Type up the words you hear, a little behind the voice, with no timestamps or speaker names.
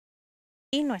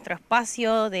Nuestro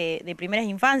espacio de primeras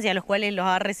infancias, los cuales los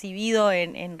ha recibido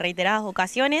en reiteradas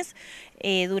ocasiones.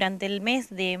 Durante el mes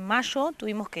de mayo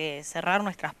tuvimos que cerrar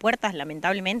nuestras puertas,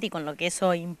 lamentablemente, y con lo que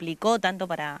eso implicó tanto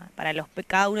para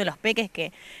cada uno de los peques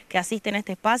que asisten a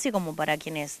este espacio, como para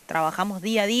quienes trabajamos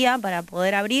día a día para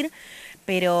poder abrir.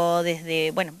 Pero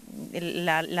desde, bueno,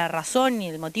 la razón y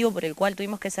el motivo por el cual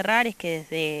tuvimos que cerrar es que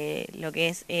desde lo que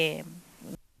es...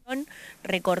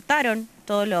 recortaron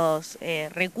todos los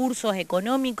recursos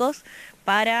económicos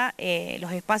para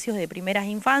los espacios de primeras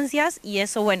infancias, y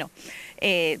eso, bueno,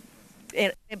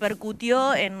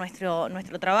 repercutió en nuestro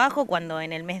trabajo cuando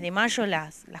en el mes de mayo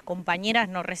las compañeras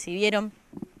no recibieron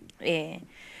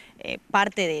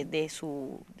parte de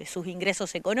sus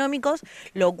ingresos económicos,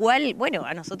 lo cual, bueno,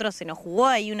 a nosotros se nos jugó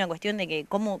ahí una cuestión de que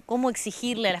cómo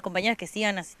exigirle a las compañeras que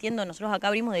sigan asistiendo. Nosotros acá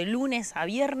abrimos de lunes a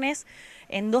viernes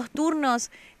en 2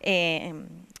 turnos,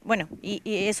 bueno, y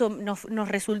eso nos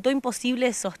resultó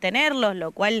imposible sostenerlos,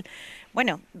 lo cual,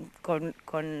 bueno,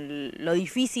 con lo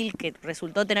difícil que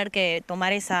resultó tener que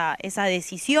tomar esa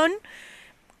decisión,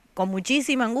 con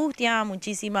muchísima angustia,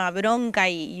 muchísima bronca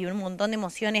y un montón de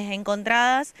emociones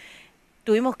encontradas,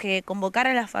 tuvimos que convocar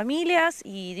a las familias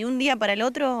y de un día para el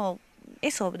otro,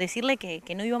 eso, decirle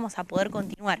que no íbamos a poder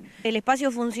continuar. El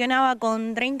espacio funcionaba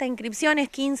con 30 inscripciones,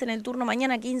 15 en el turno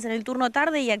mañana, 15 en el turno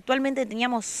tarde, y actualmente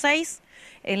teníamos 6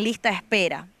 en lista de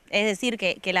espera. Es decir,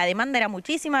 que la demanda era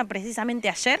muchísima. Precisamente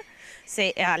ayer,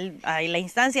 a la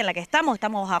instancia en la que estamos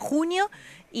a junio,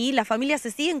 y las familias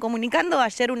se siguen comunicando.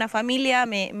 Ayer una familia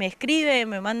me escribe,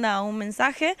 me manda un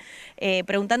mensaje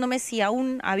preguntándome si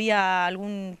aún había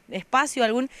algún espacio,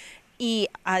 y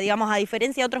digamos, a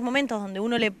diferencia de otros momentos donde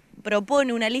uno le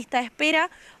propone una lista de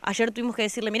espera, ayer tuvimos que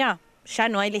decirle, mirá, ya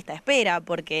no hay lista de espera,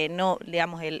 porque no,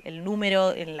 digamos, el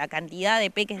número, la cantidad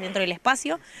de peques dentro del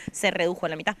espacio se redujo a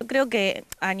la mitad. Yo creo que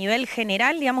a nivel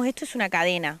general, digamos, esto es una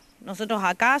cadena. Nosotros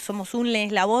acá somos un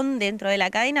eslabón dentro de la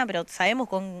cadena, pero sabemos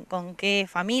con qué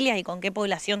familias y con qué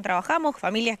población trabajamos.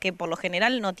 Familias que por lo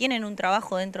general no tienen un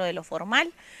trabajo dentro de lo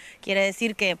formal. Quiere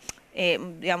decir que,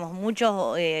 digamos,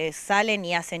 muchos salen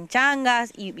y hacen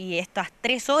changas, y estas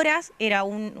 3 horas era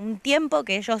un tiempo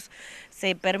que ellos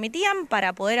se permitían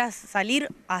para poder salir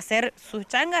a hacer sus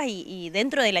changas y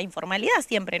dentro de la informalidad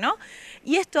siempre, ¿no?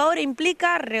 Y esto ahora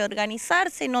implica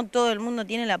reorganizarse. No todo el mundo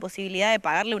tiene la posibilidad de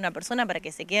pagarle a una persona para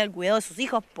que se quede al cuidado de sus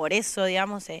hijos, por eso,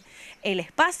 digamos, el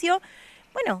espacio.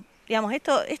 Bueno, digamos,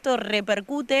 esto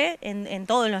repercute en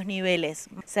todos los niveles.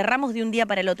 Cerramos de un día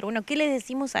para el otro. Bueno, ¿qué les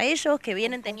decimos a ellos que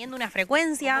vienen teniendo una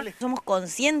frecuencia? Somos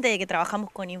conscientes de que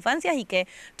trabajamos con infancias y que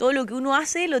todo lo que uno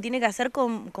hace lo tiene que hacer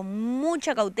con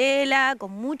mucha cautela,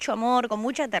 con mucho amor, con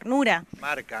mucha ternura.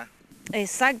 Marca.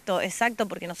 Exacto,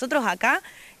 porque nosotros acá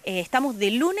estamos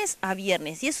de lunes a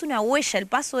viernes y es una huella. El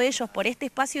paso de ellos por este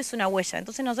espacio es una huella.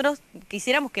 Entonces nosotros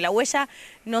quisiéramos que la huella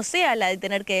no sea la de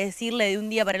tener que decirle de un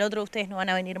día para el otro, ustedes no van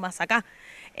a venir más acá.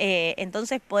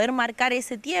 Entonces poder marcar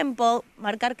ese tiempo,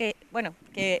 marcar que, bueno,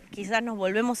 que quizás nos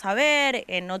volvemos a ver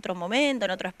en otro momento,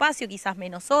 en otro espacio, quizás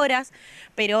menos horas,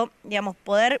 pero, digamos,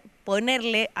 poder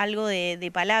ponerle algo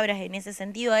de palabras en ese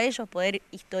sentido a ellos, poder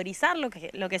historizar lo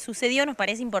que sucedió, nos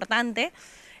parece importante,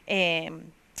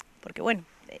 porque, bueno,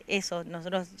 eso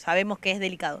nosotros sabemos que es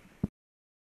delicado.